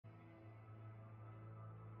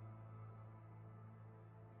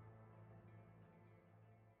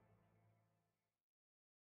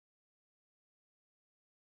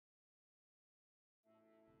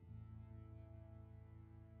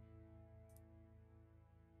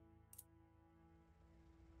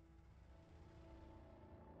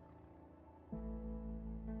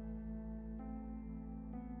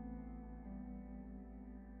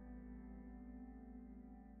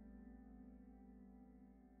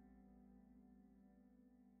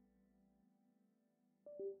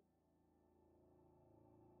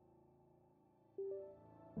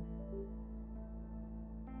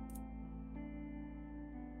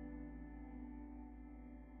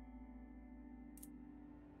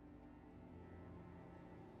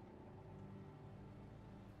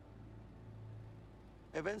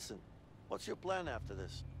Hey, Vincent, what's your plan after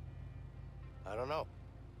this? I don't know.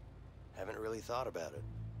 Haven't really thought about it.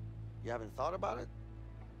 You haven't thought about it?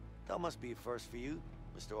 That must be a first for you,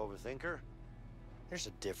 Mr. Overthinker. There's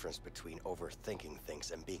a difference between overthinking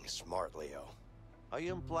things and being smart, Leo. Are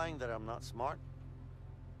you implying that I'm not smart?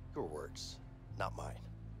 Your words, not mine.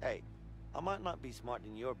 Hey, I might not be smart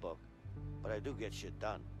in your book, but I do get shit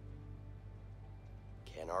done.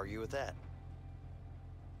 Can't argue with that.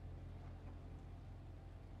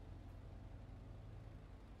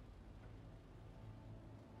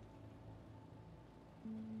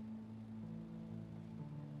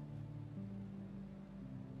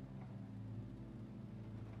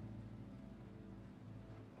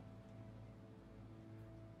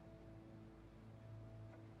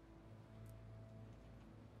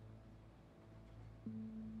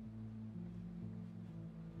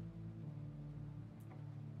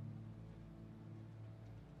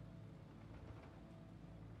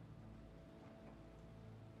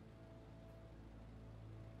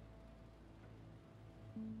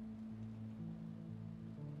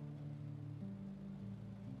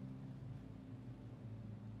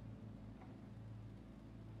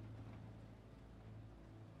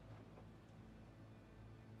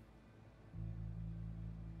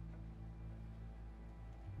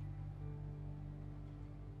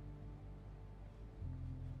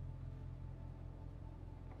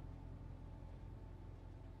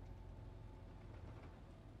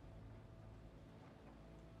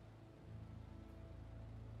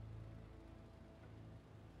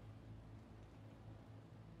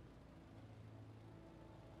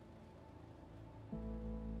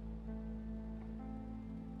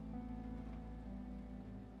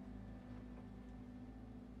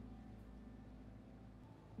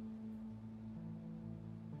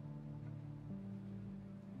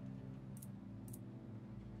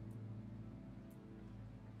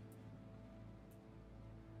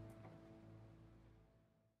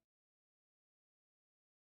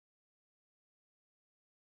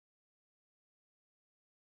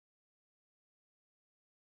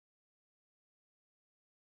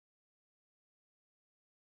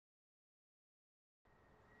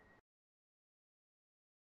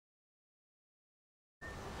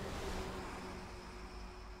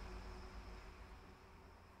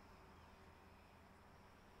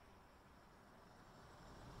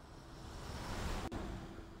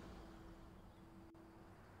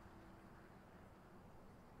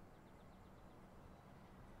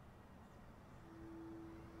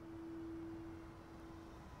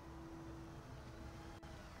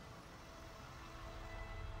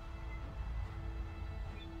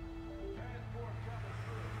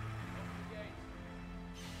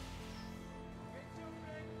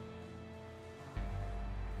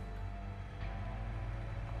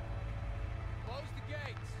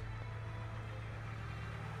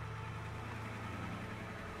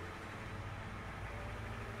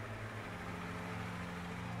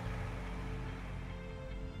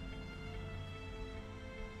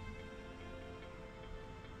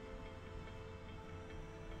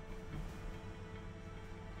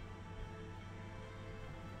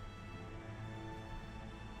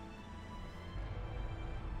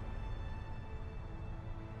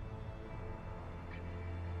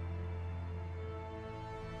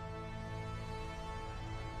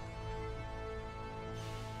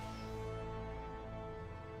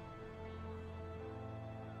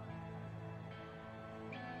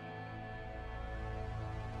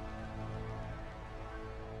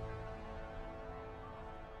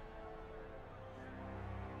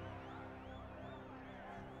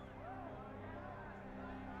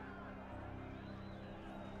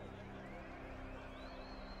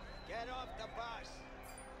 Get off the bus!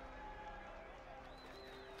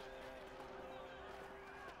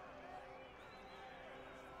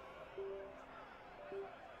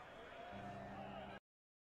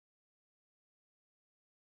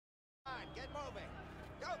 Come on, get moving!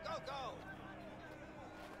 Go, go, go!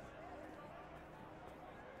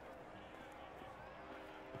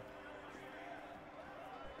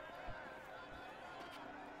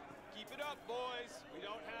 Keep it up, boys. We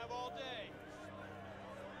don't have all day.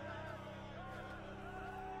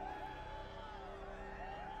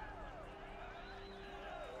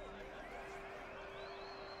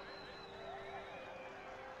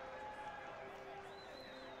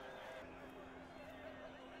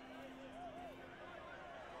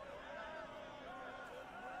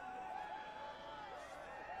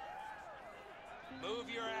 Move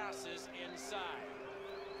your asses inside.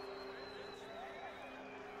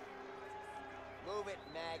 Move it,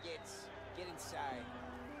 maggots. Get inside.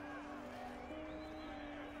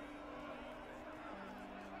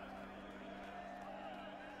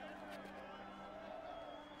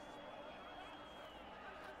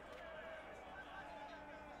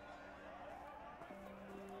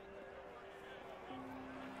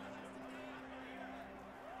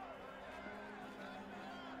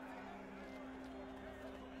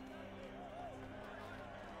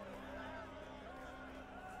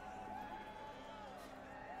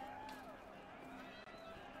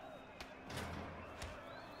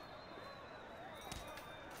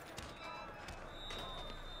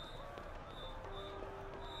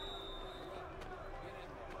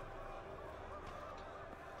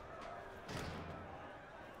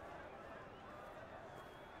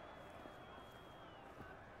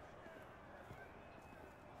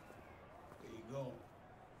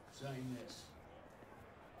 Sign this.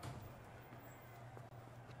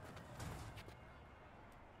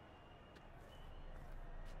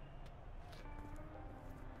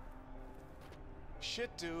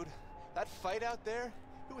 Shit, dude. That fight out there,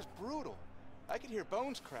 it was brutal. I could hear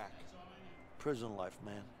bones crack. Prison life,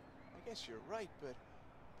 man. I guess you're right, but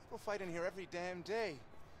people fight in here every damn day.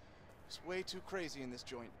 It's way too crazy in this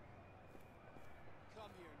joint. Come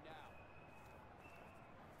here now.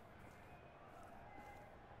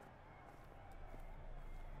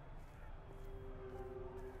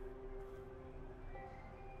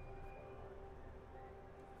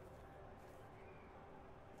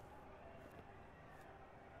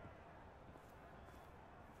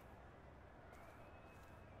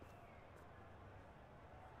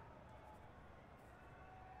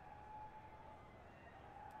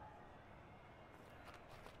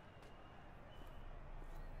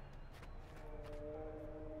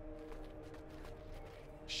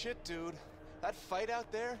 Shit, dude. That fight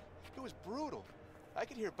out there, it was brutal. I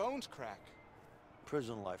could hear bones crack.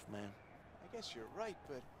 Prison life, man. I guess you're right,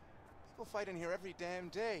 but people fight in here every damn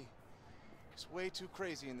day. It's way too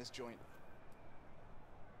crazy in this joint.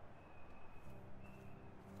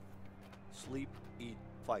 Sleep, eat,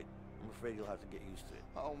 fight. I'm afraid you'll have to get used to it.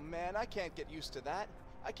 Oh man, I can't get used to that.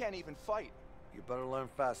 I can't even fight. You better learn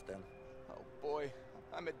fast then. Oh boy,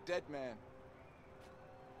 I'm a dead man.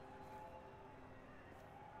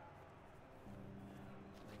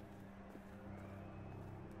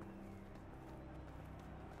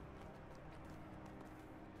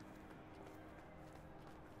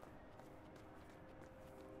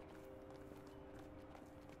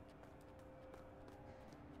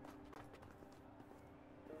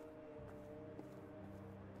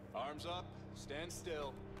 Arms up, stand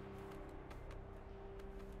still.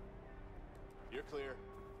 You're clear.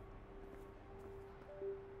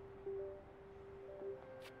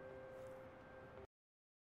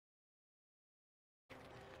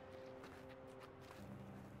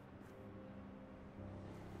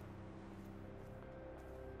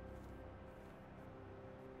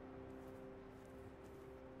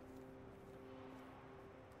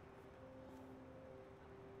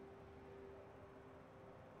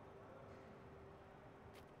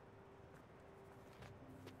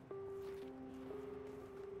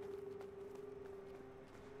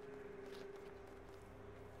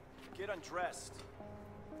 Get undressed.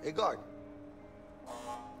 Hey, guard.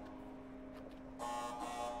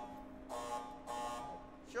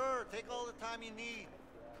 Sure, take all the time you need.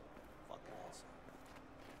 Fucking asshole.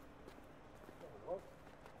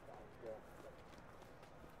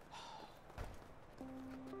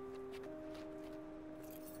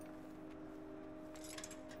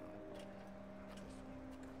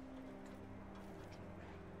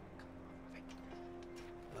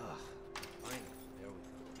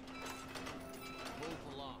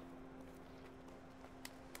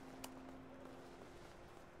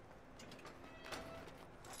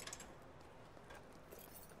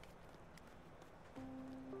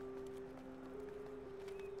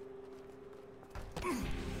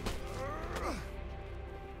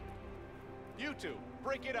 You two,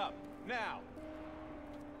 break it up, now!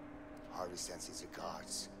 Harvey sends his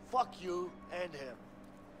regards. Fuck you and him.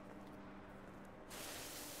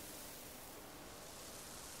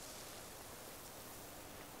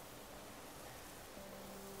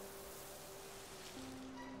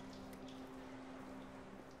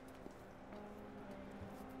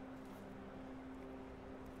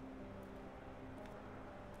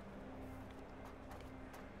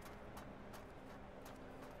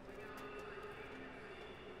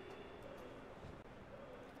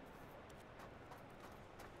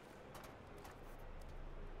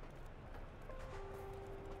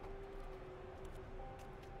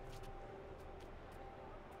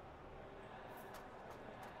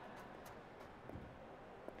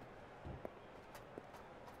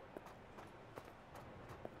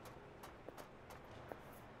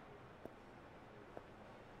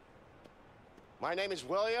 My name is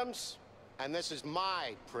Williams, and this is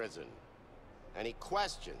my prison. Any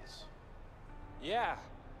questions? Yeah.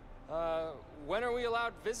 When are we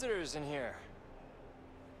allowed visitors in here?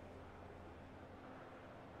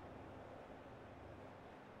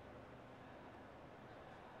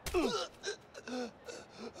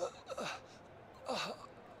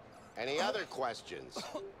 Any other questions?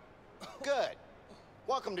 Good.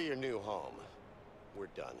 Welcome to your new home. We're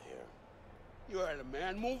done here. You heard him,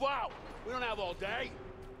 man. Move out. We don't have all day.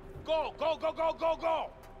 Go, go, go, go, go, go!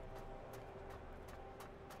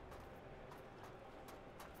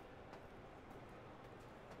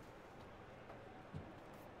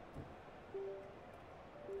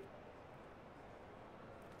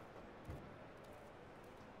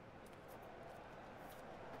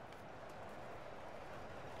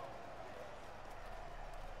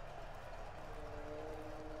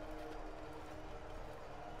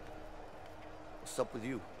 What's up with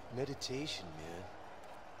you? Meditation, man.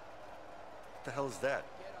 What the hell is that?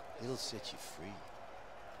 It'll set you free.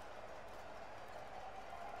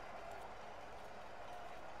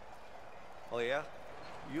 Oh, yeah?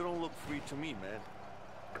 You don't look free to me, man.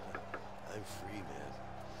 I'm free,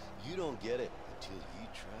 man. You don't get it until you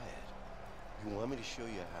try it. You want me to show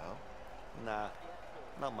you how? Nah,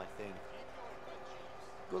 not my thing.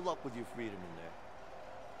 Good luck with your freedom in there.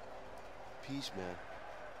 Peace, man.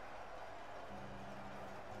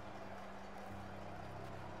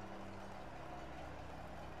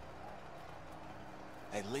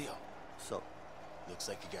 Hey, Leo. So, Looks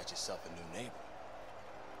like you got yourself a new neighbor.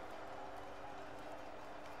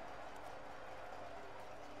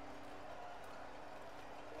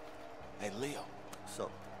 Hey, Leo.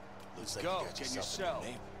 so, Looks like Go, you got get yourself a yourself. new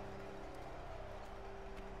neighbor.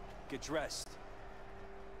 Get dressed.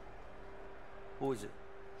 who is it?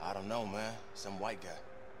 I don't know, man. Some white guy.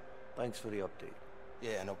 Thanks for the update.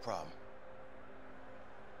 Yeah, no problem.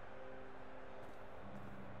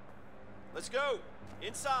 Let's go.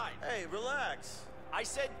 Inside. Hey, relax. I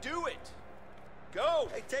said do it. Go.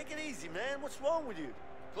 Hey, take it easy, man. What's wrong with you?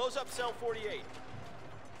 Close up cell 48.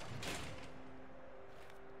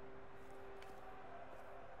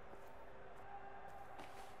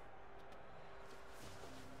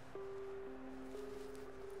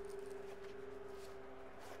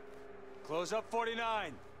 Close up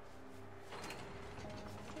 49.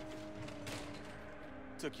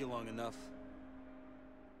 Took you long enough.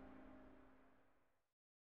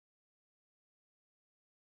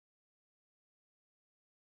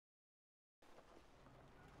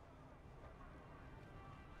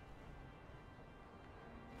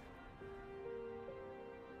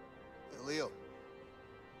 Hey, Leo,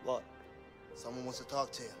 What? someone wants to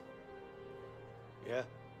talk to you. Yeah?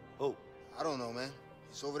 Who? I don't know, man.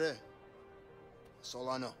 He's over there. That's all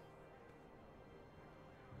I know.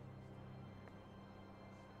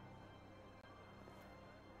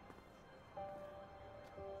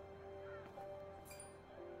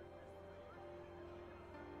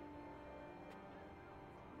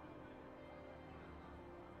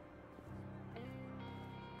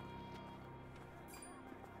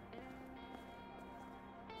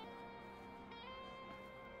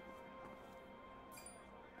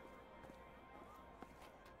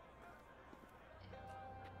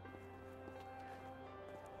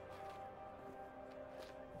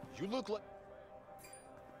 You look like...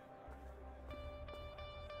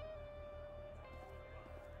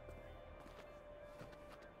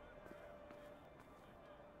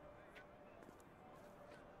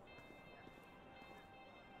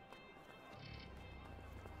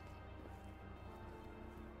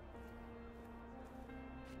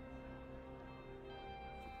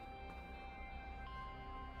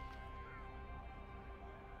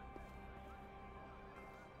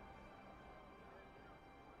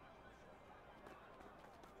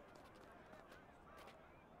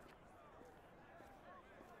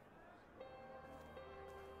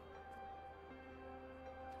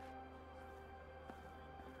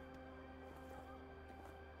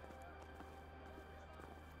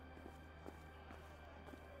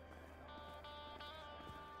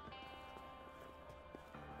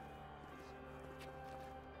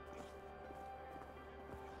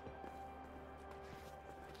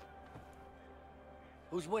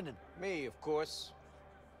 Who's winning? Me, of course.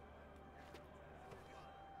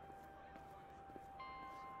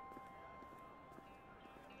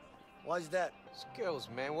 Why's that? Skills,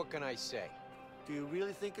 man, what can I say? Do you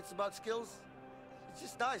really think it's about skills? It's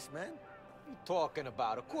just nice, man. What you talking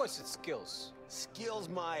about? Of course it's skills. Skills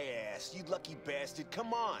my ass, you lucky bastard.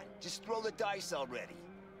 Come on, just throw the dice already.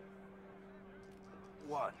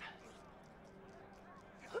 One.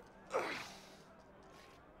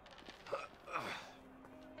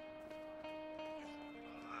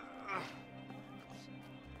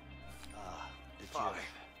 Five.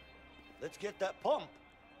 Let's get that pump.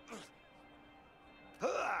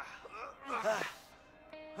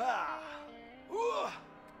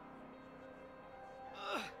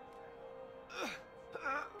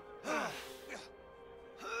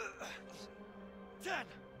 Ten.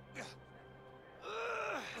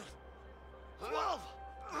 12.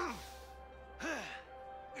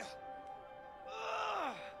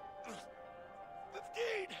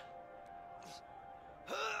 15.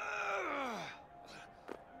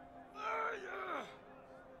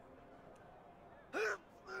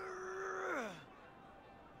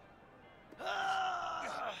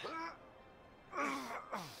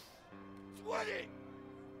 Twenty.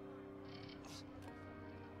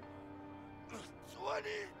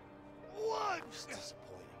 21. It's disappointing.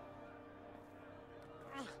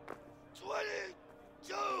 22.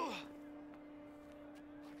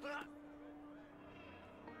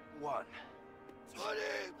 21.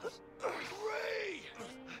 23.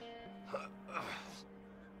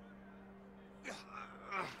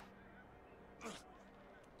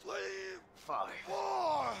 25.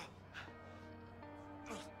 4.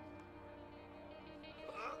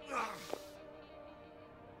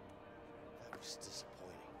 That was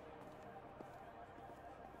disappointing.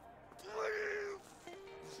 25.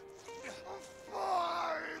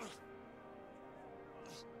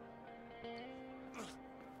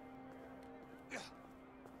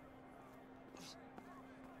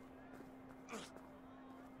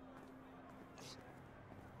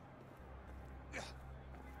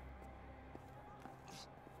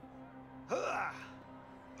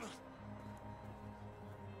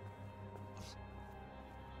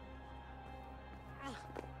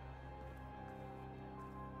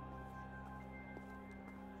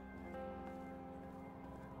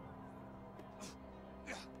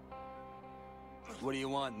 What do you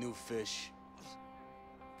want, new fish?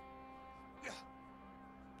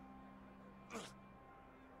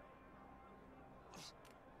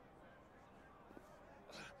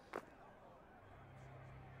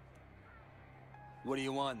 What do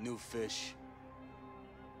you want, new fish?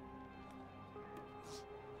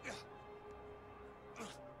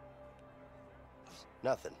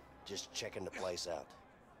 Nothing. Just checking the place out.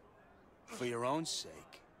 For your own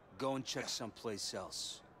sake, go and check someplace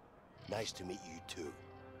else. Nice to meet you too.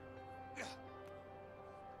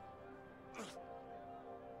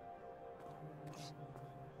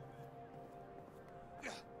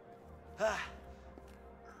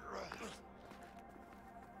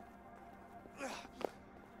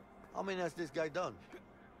 How many has this guy done?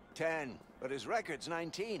 10, but his record's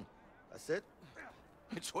 19. That's it?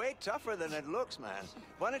 It's way tougher than it looks, man.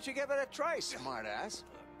 Why don't you give it a try, smartass?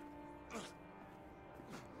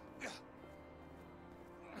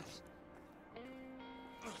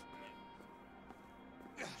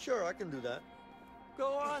 Sure, I can do that.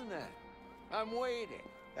 Go on, then. I'm waiting.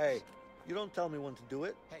 Hey, you don't tell me when to do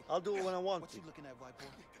it. I'll do it when I want to. looking at, white boy?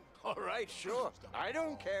 All right, sure. I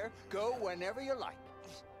don't care. Go whenever you like.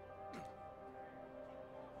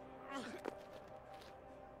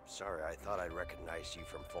 Sorry, I thought I recognized you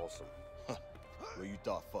from Folsom. Well, you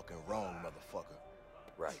thought fucking wrong, motherfucker.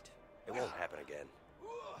 Right. It won't happen again.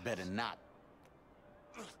 Better not.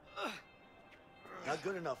 Not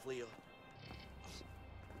good enough, Leo.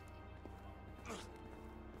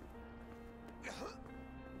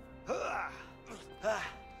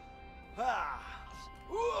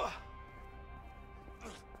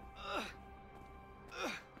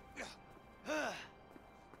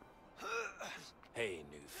 Hey,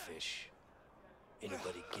 new fish.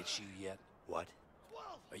 Anybody get you yet? What?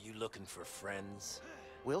 Are you looking for friends?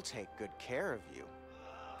 We'll take good care of you.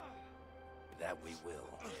 That we will.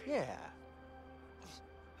 Yeah.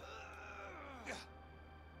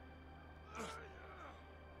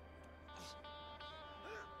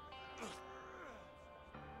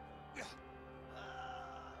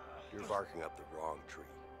 You're barking up the wrong tree.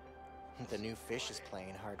 The new fish is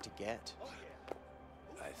playing hard to get.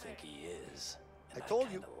 I think he is. I And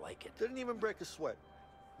told you. kinda like it. Didn't even break a sweat.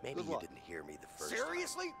 Maybe Good you luck. didn't hear me the first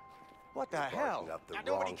Seriously? What the time. hell? Barking up the Now,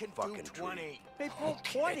 nobody wrong can fucking do 20. tree. They pulled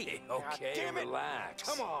 20. Okay, God okay, damn it. relax.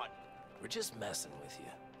 Come on. We're just messing with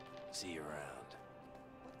you. See you around.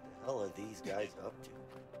 What the hell are these guys up to?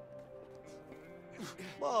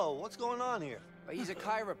 Whoa, what's going on here? He's a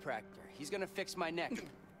chiropractor. He's gonna fix my neck.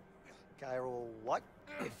 Cairo, what?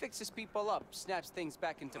 He fixes people up, snaps things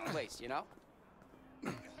back into place, you know?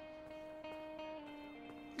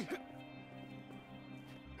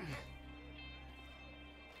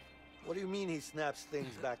 What do you mean he snaps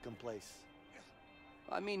things back in place?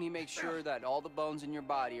 I mean, he makes sure that all the bones in your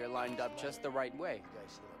body are lined up just the right way.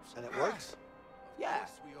 And it works? Yeah.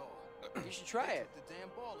 You should try it.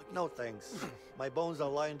 No thanks. My bones are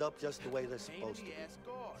lined up just the way they're supposed to be.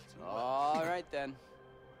 All right, then.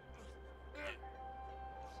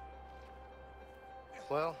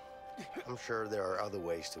 Well, I'm sure there are other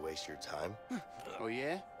ways to waste your time. Oh,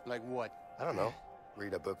 yeah? Like what? I don't know.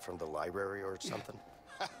 Read a book from the library or something.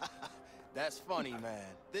 That's funny,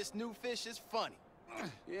 man. This new fish is funny.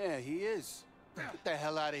 Yeah, he is. Get the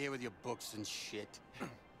hell out of here with your books and shit.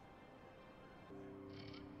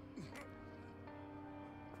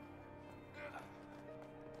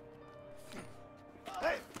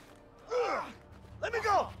 Hey! Let me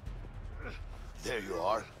go! There you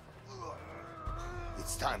are.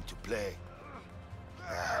 It's time to play.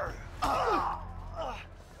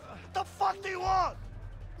 What the fuck do you want?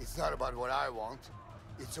 It's not about what I want.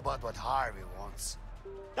 It's about what Harvey wants.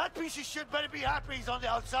 That piece of shit better be happy he's on the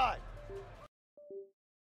outside.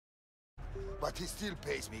 But he still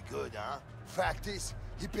pays me good, huh? Fact is,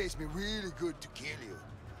 he pays me really good to kill you.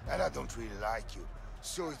 And I don't really like you.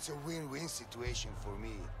 So it's a win-win situation for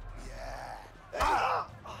me. Yeah.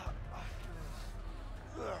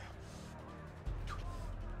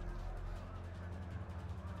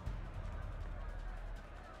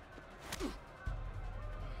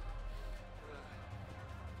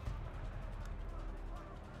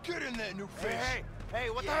 Get in there, new fish! Hey,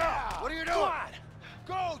 what the Yeah. hell? What are you doing? Come on!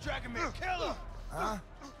 Go, Dragonman, kill him! Huh?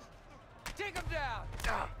 Take him down!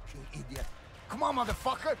 You idiot. Come on,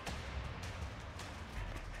 motherfucker!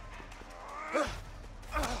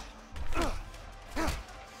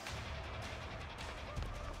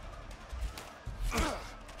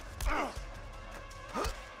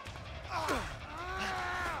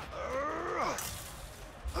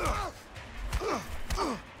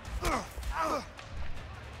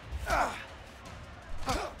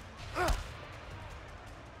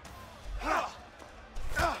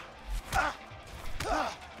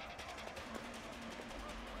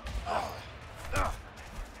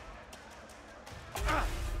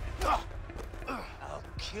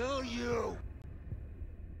 Kill you!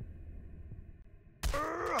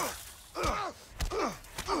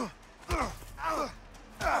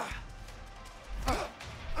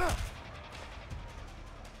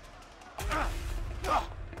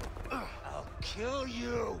 I'll kill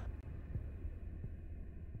you!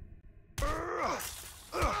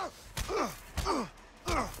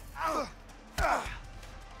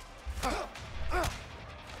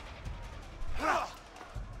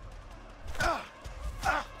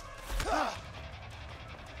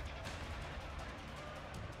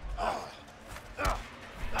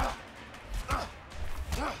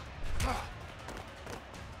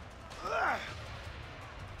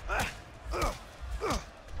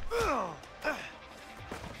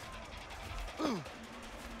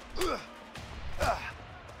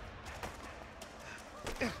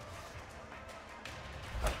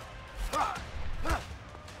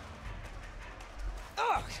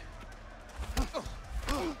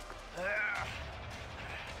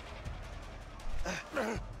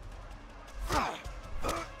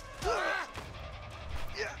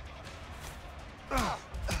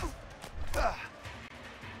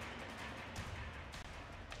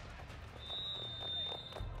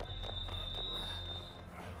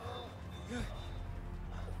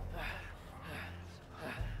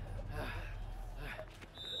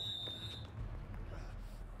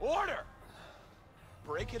 Order!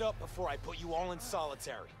 Break it up before I put you all in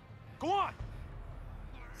solitary. Go on!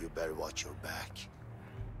 You better watch your back.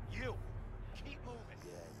 You! Keep moving!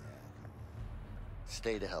 Yeah.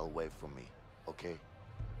 Stay the hell away from me, okay?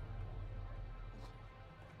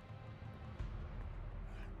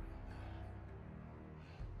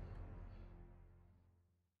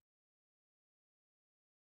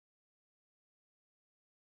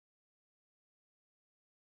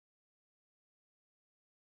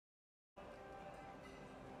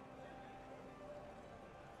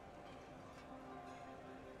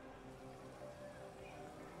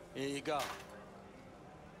 Here you go.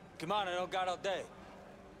 Come on, I don't got all day.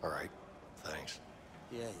 All right, thanks.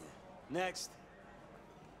 Yeah. Next.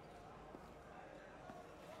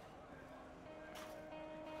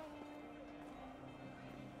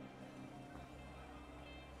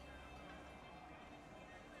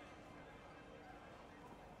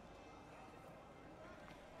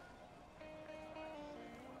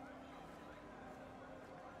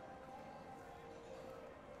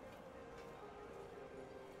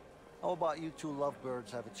 How about you two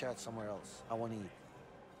lovebirds have a chat somewhere else? I want to eat.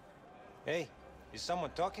 Hey, is someone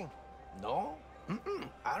talking? No?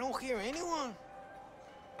 I don't hear anyone.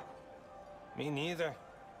 Me neither.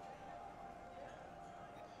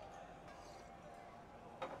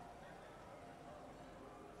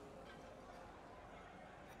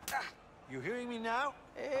 You hearing me now?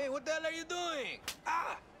 Hey, what the hell are you doing?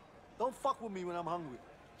 Ah! Don't fuck with me when I'm hungry.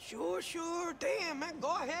 Sure. Damn, man, go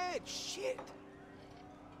ahead. Shit.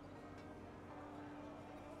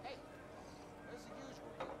 Hey, where's the usual?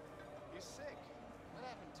 He's sick. What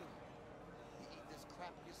happened to him? You eat this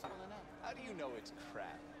crap and you're swelling up. How do you know it's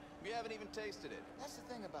crap? We haven't even tasted it. That's the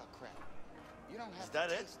thing about crap. You don't have Is that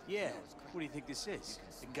to it? taste Yeah. You know it's crap. What do you think this is? You can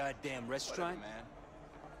The smell goddamn restaurant? Whatever, man.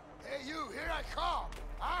 Hey, you, here I come!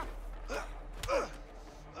 Huh?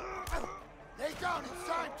 Lay down, it's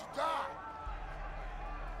time to die!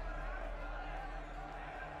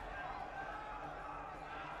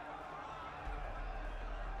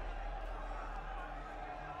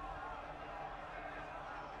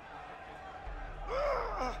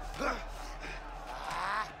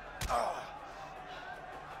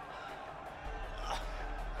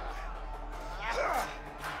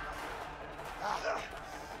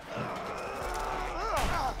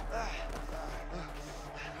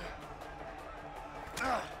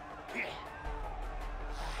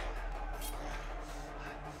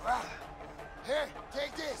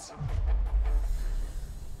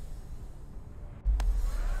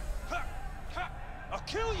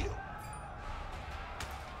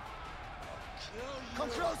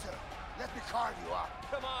 closer. Let me card you up.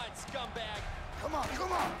 Come on, scumbag. Come on,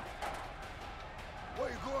 come on. Where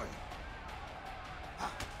are you going?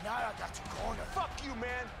 Now I got you cornered. Fuck you,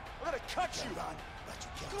 man. I'm gonna cut you. Run, but you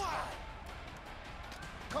can't hide.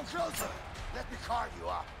 Come closer. Let me card you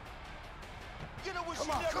up. You know what Come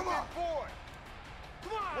you on, never come been on. born.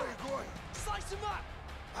 Come on. Where are you going? Slice him up.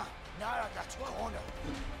 Now I got you cornered.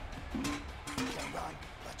 You can run,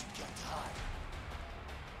 but you can't hide.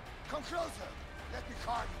 Come closer. Let me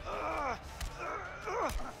card you.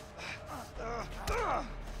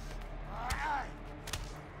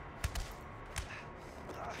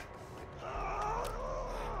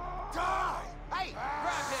 Die! Hey,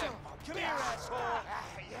 grab him. Come here, asshole.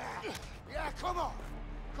 Yeah, come on.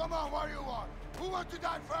 Come on, what do you want? Who wants to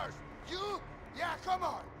die first? You? Yeah, come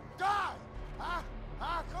on. Die! Huh?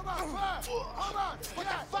 Come on, first! Come on! What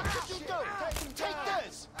the fuck did you do? Take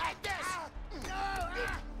this! Like this!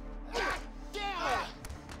 No! Damn it!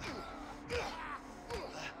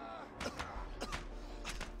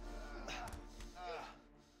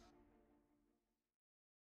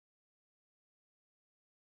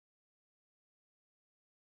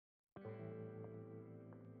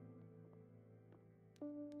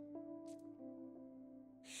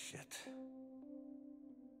 Shit.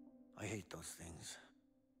 I hate those things.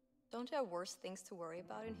 Don't you have worse things to worry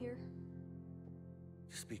about in here?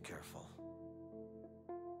 Just be careful.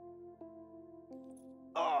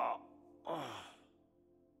 Oh.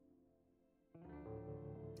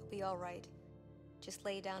 You'll be all right. Just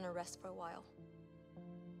lay down and rest for a while.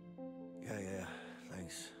 Yeah,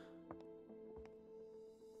 thanks.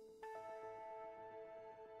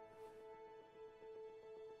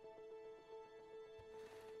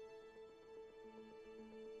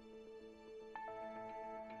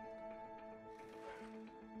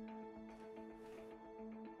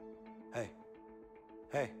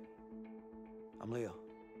 Hey. I'm Leo.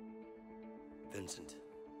 Vincent.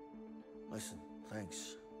 Listen,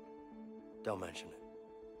 thanks. Don't mention it.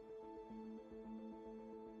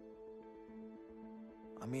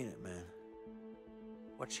 I mean it, man.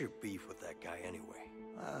 What's your beef with that guy anyway?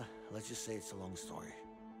 Let's just say it's a long story.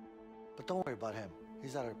 But don't worry about him.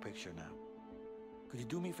 He's out of the picture now. Could you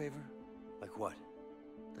do me a favor? Like what?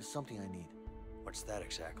 There's something I need. What's that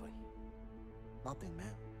exactly? Nothing,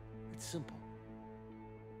 man. It's simple.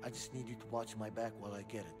 I just need you to watch my back while I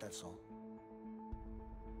get it, that's all.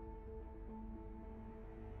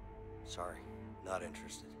 Sorry, not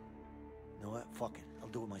interested. You know what? Fuck it. I'll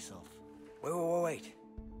do it myself. Wait.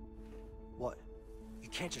 What? You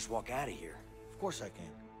can't just walk out of here. Of course I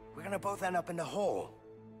can. We're gonna both end up in the hole.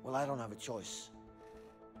 Well, I don't have a choice.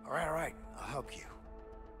 All right. I'll help you.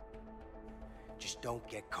 Just don't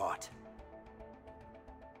get caught.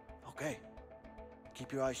 Okay.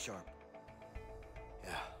 Keep your eyes sharp.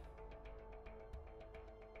 Yeah.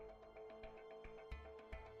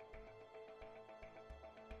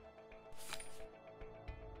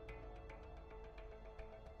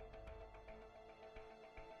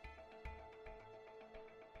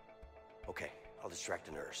 Okay, I'll distract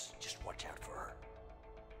the nurse. Just watch out for her.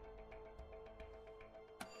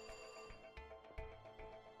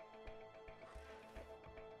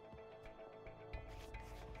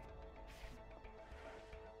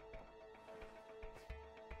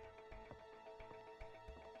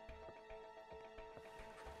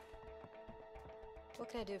 What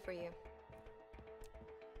can I do for you?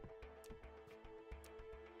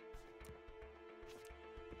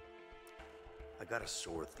 I got a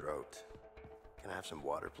sore throat. Can I have some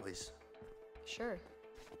water, please? Sure.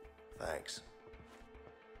 Thanks.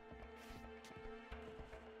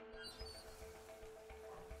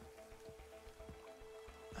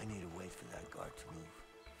 I need to wait for that guard to move.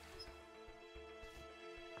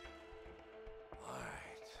 All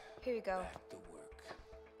right. Here you go. Back to work.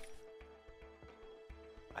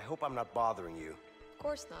 I hope I'm not bothering you. Of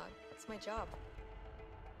course not. It's my job.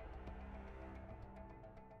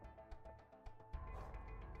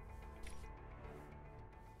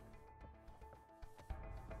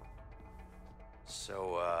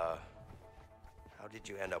 So, how did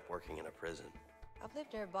you end up working in a prison? I've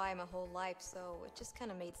lived nearby my whole life, so it just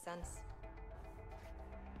kind of made sense.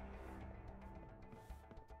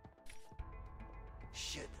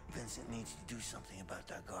 Shit, Vincent needs to do something about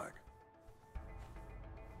that guard.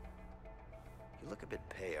 You look a bit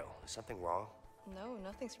pale. Is something wrong? No,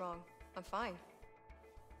 nothing's wrong. I'm fine.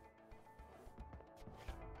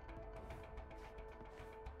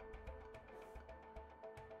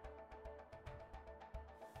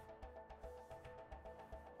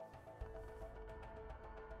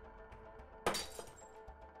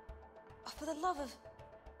 Oh, for the love of...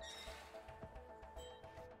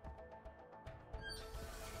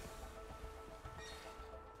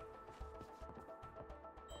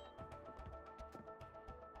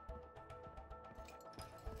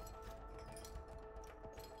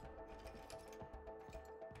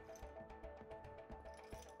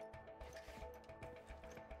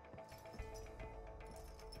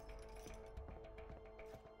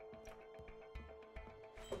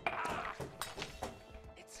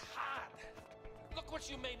 what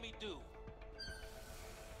you made me do.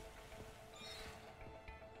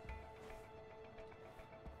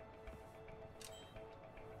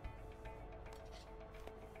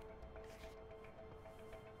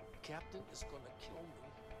 Captain is gonna kill me.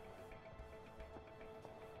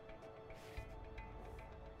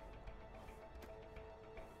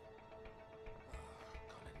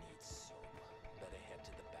 Gonna need soap. Better head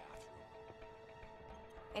to the bathroom.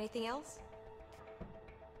 Anything else?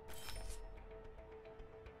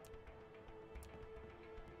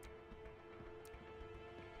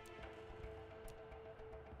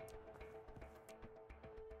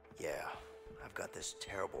 Yeah, I've got this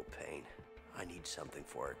terrible pain. I need something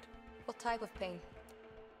for it. What type of pain?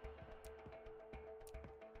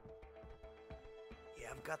 Yeah,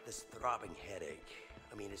 I've got this throbbing headache.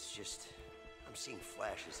 I mean, it's just... I'm seeing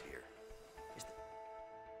flashes here. Is the...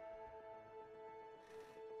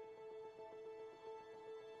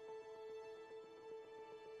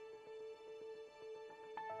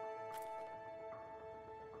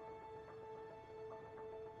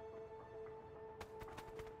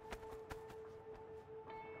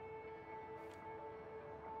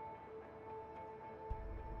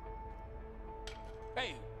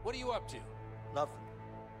 Hey, what are you up to? Nothing.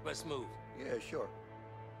 Let's move. Yeah, sure.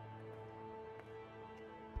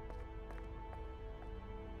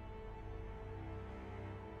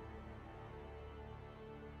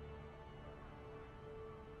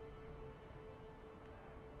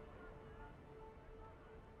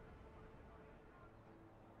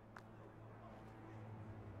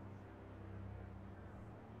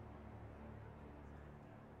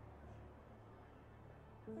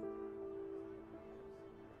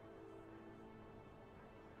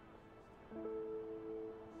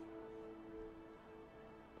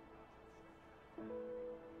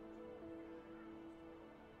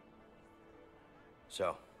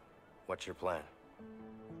 So, what's your plan?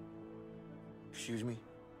 Excuse me?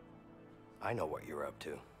 I know what you're up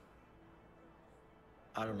to.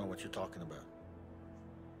 I don't know what you're talking about.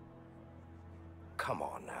 Come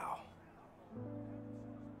on now.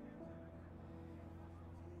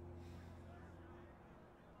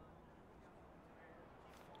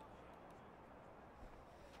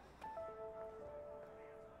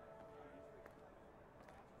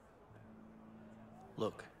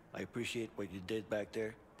 Look, I appreciate what you did back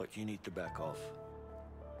there, but you need to back off.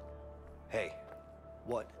 Hey.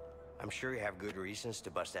 What? I'm sure you have good reasons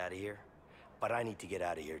to bust out of here, but I need to get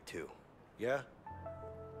out of here too. Yeah?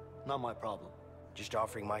 Not my problem. Just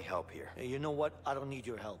offering my help here. Hey, you know what? I don't need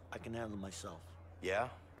your help. I can handle myself. Yeah?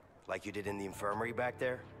 Like you did in the infirmary back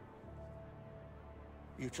there?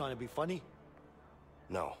 You trying to be funny?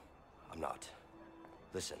 No, I'm not.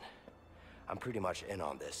 Listen, I'm pretty much in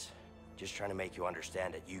on this. Just trying to make you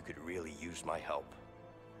understand that you could really use my help.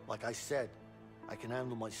 Like I said, I can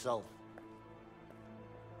handle myself.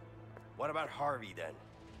 What about Harvey, then?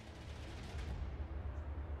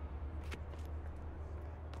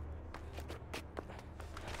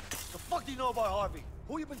 The fuck do you know about Harvey?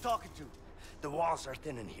 Who you been talking to? The walls are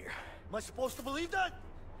thin in here. Am I supposed to believe that?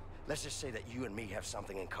 Let's just say that you and me have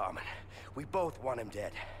something in common. We both want him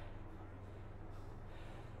dead.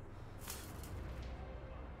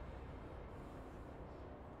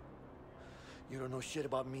 You don't know shit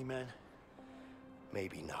about me, man.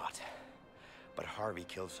 Maybe not. But Harvey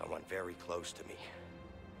killed someone very close to me.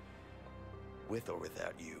 With or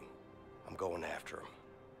without you, I'm going after him.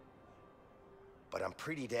 But I'm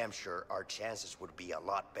pretty damn sure our chances would be a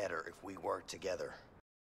lot better if we worked together.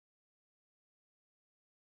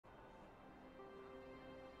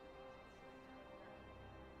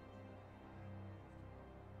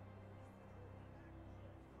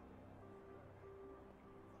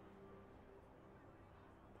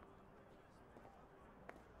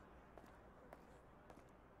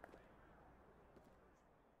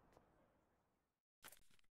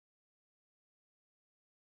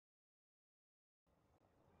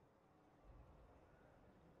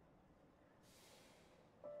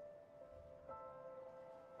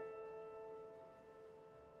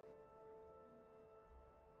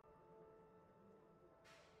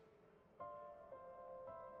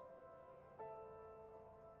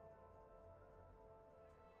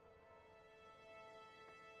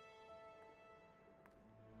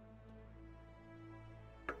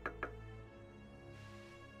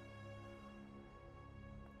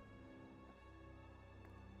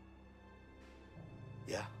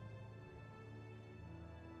 Yeah.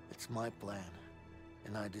 It's my plan,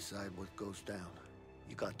 and I decide what goes down.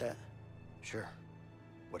 You got that? Sure.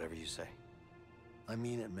 Whatever you say. I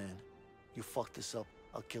mean it, man. You fuck this up,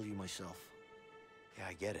 I'll kill you myself. Yeah,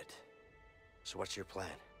 I get it. So what's your plan?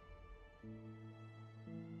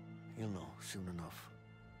 You'll know soon enough.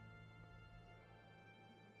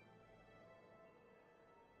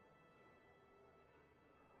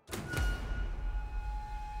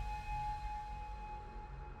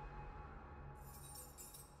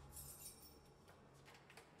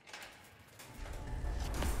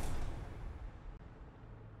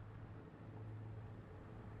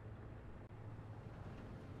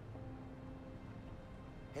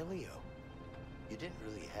 Hey, Leo. You didn't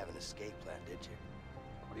really have an escape plan, did you?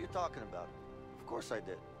 What are you talking about? Of course I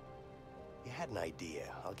did. You had an idea,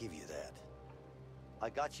 I'll give you that. I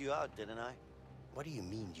got you out, didn't I? What do you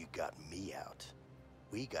mean you got me out?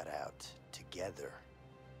 We got out together.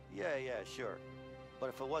 Yeah, sure. But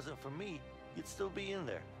if it wasn't for me, you'd still be in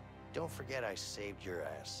there. Don't forget I saved your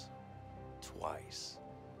ass. Twice.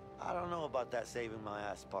 I don't know about that saving my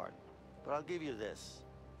ass part, but I'll give you this.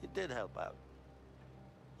 You did help out.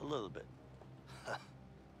 A little bit.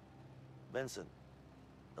 Vincent,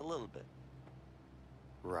 a little bit.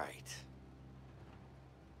 Right.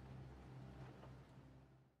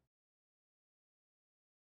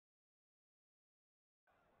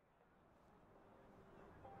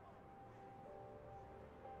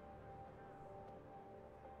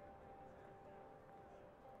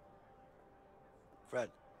 Fred,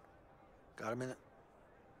 got a minute?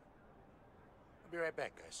 I'll be right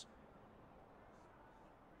back, guys.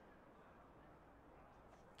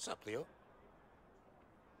 What's up, Leo?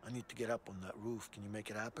 I need to get up on that roof. Can you make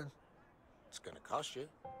it happen? It's gonna cost you.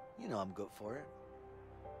 You know I'm good for it.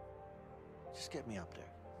 Just get me up there.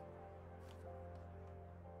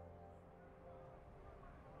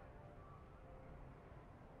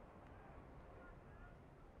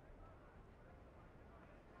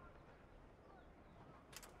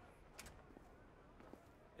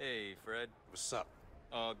 Hey, Fred. What's up?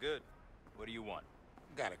 All good. What do you want?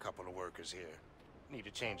 Got a couple of workers here. Need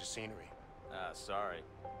to change the scenery. Ah, sorry.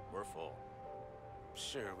 We're full.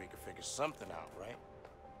 Sure, we could figure something out, right?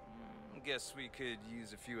 Guess we could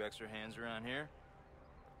use a few extra hands around here.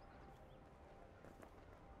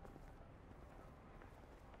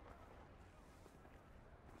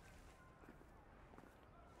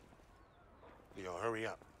 Leo, hurry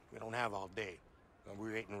up. We don't have all day.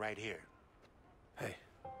 We're waiting right here. Hey,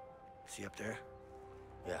 see up there?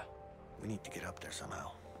 Yeah. We need to get up there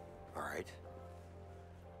somehow. All right.